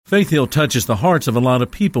Faith Hill touches the hearts of a lot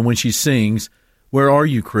of people when she sings, "Where are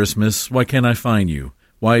you, Christmas? Why can't I find you?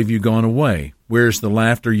 Why have you gone away? Where's the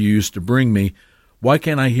laughter you used to bring me? Why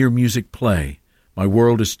can't I hear music play? My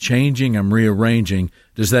world is changing, I'm rearranging.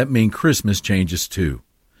 Does that mean Christmas changes too?"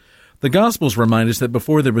 The Gospels remind us that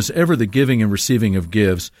before there was ever the giving and receiving of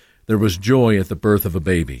gifts, there was joy at the birth of a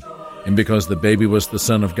baby. And because the baby was the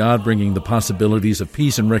Son of God, bringing the possibilities of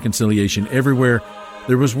peace and reconciliation everywhere,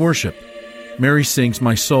 there was worship. Mary sings,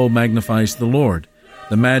 "My soul magnifies the Lord."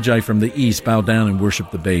 The Magi from the east bow down and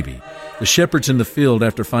worship the baby. The shepherds in the field,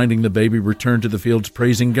 after finding the baby, return to the fields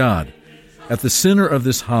praising God. At the center of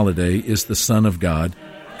this holiday is the Son of God,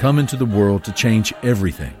 come into the world to change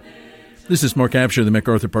everything. This is Mark Absher of the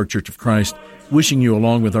MacArthur Park Church of Christ, wishing you,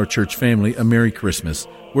 along with our church family, a Merry Christmas.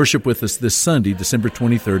 Worship with us this Sunday, December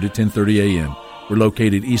 23rd at 10:30 a.m. We're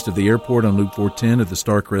located east of the airport on Loop 410 at the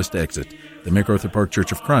Starcrest exit. The MacArthur Park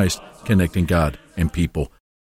Church of Christ, connecting God and people.